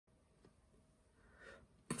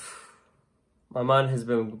My mind has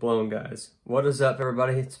been blown, guys. What is up,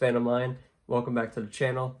 everybody? It's Fan of Mine. Welcome back to the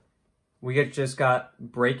channel. We just got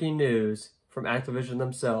breaking news from Activision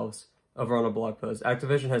themselves over on a blog post.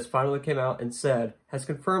 Activision has finally came out and has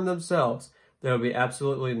confirmed themselves there will be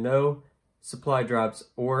absolutely no supply drops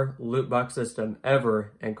or loot box system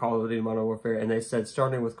ever in Call of Duty Modern Warfare. And they said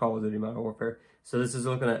starting with Call of Duty Modern Warfare. So this is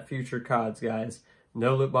looking at future CODs, guys.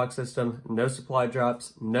 No loot box system, no supply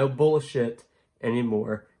drops, no bullshit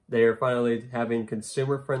anymore. They are finally having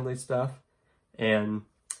consumer-friendly stuff, and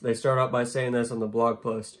they start out by saying this on the blog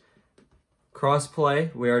post.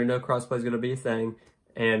 Crossplay, we already know crossplay is going to be a thing,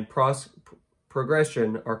 and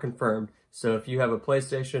progression are confirmed. So if you have a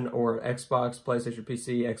PlayStation or Xbox, PlayStation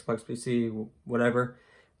PC, Xbox PC, whatever,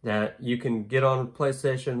 that you can get on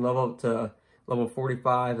PlayStation, level up to level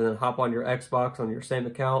 45, and then hop on your Xbox on your same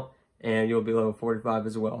account, and you'll be level 45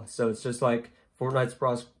 as well. So it's just like Fortnite's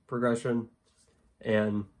progression,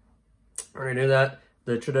 and I already knew that.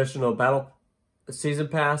 The traditional battle season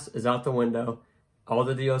pass is out the window. All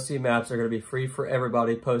the DLC maps are going to be free for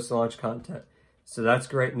everybody post-launch content. So that's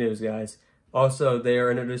great news, guys. Also, they are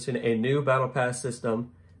introducing a new battle pass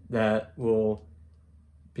system that will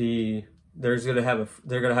be they're going to have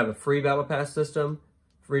a free battle pass system,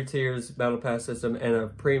 free tiers battle pass system, and a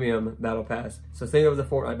premium battle pass. So think of the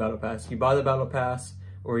Fortnite battle pass. You buy the battle pass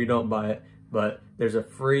or you don't buy it. But there's a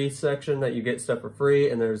free section that you get stuff for free,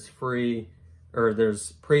 and there's premium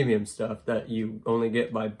stuff that you only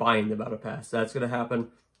get by buying the battle pass. That's going to happen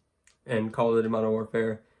in Call of Duty Modern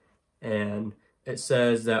Warfare. And it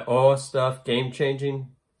says that all stuff game-changing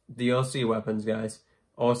DLC weapons, guys.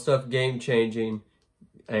 All stuff game-changing,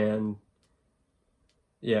 and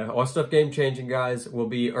yeah, all stuff game-changing, guys, will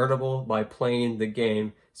be earnable by playing the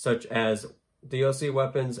game, such as DLC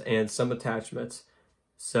weapons and some attachments.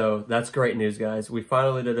 So that's great news, guys. We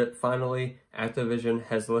finally did it. Finally, Activision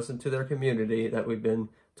has listened to their community that we've been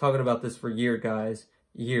talking about this for years, guys,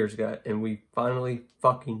 and we finally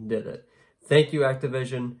fucking did it. Thank you,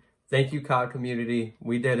 Activision. Thank you, COD community.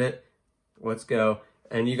 We did it. Let's go.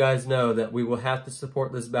 And you guys know that we will have to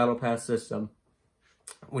support this Battle Pass system.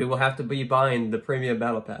 We will have to be buying the premium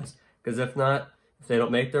Battle Pass, because if not, if they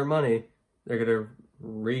don't make their money, they're going to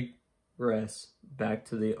regress back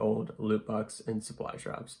to the old loot box and supply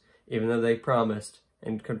drops, even though they promised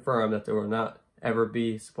and confirmed that there will not ever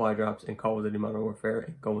be supply drops in Call of Duty Modern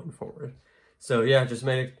Warfare going forward. So yeah, just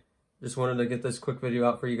wanted to get this quick video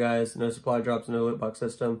out for you guys. No supply drops, no loot box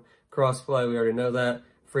system. Crossplay, we already know that.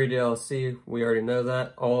 Free DLC, we already know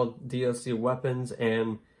that. All DLC weapons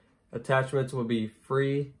and attachments will be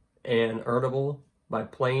free and earnable by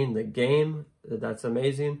playing the game. That's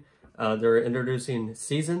amazing. They're introducing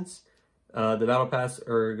seasons. The battle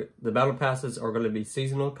passes are going to be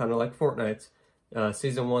seasonal, kind of like Fortnite's.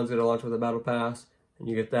 Season 1's going to launch with a battle pass, and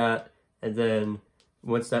you get that. And then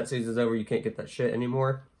once that season's over, you can't get that shit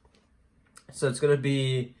anymore. So it's going to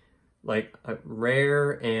be like a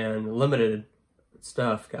rare and limited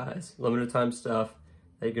stuff, guys. Limited time stuff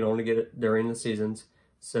that you can only get it during the seasons.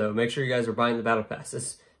 So make sure you guys are buying the battle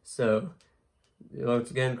passes. So once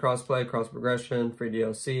again, crossplay, cross progression, free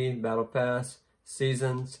DLC, battle pass,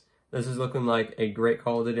 seasons. This is looking like a great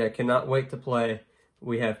Call of Duty. I cannot wait to play.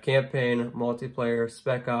 We have campaign, multiplayer,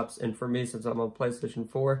 Spec Ops, and for me, since I'm on PlayStation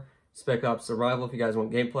 4, Spec Ops Survival. If you guys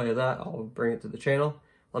want gameplay of that, I'll bring it to the channel.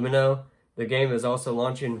 Let me know. The game is also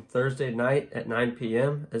launching Thursday night at 9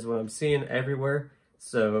 p.m. is what I'm seeing everywhere.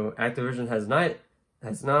 So Activision has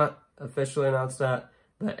not officially announced that,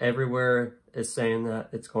 but everywhere is saying that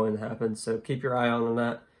it's going to happen. So keep your eye on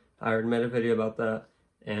that. I already made a video about that.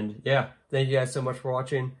 And yeah, thank you guys so much for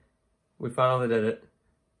watching. We finally did it.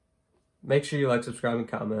 Make sure you like, subscribe, and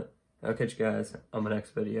comment. I'll catch you guys on my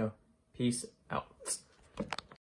next video. Peace out.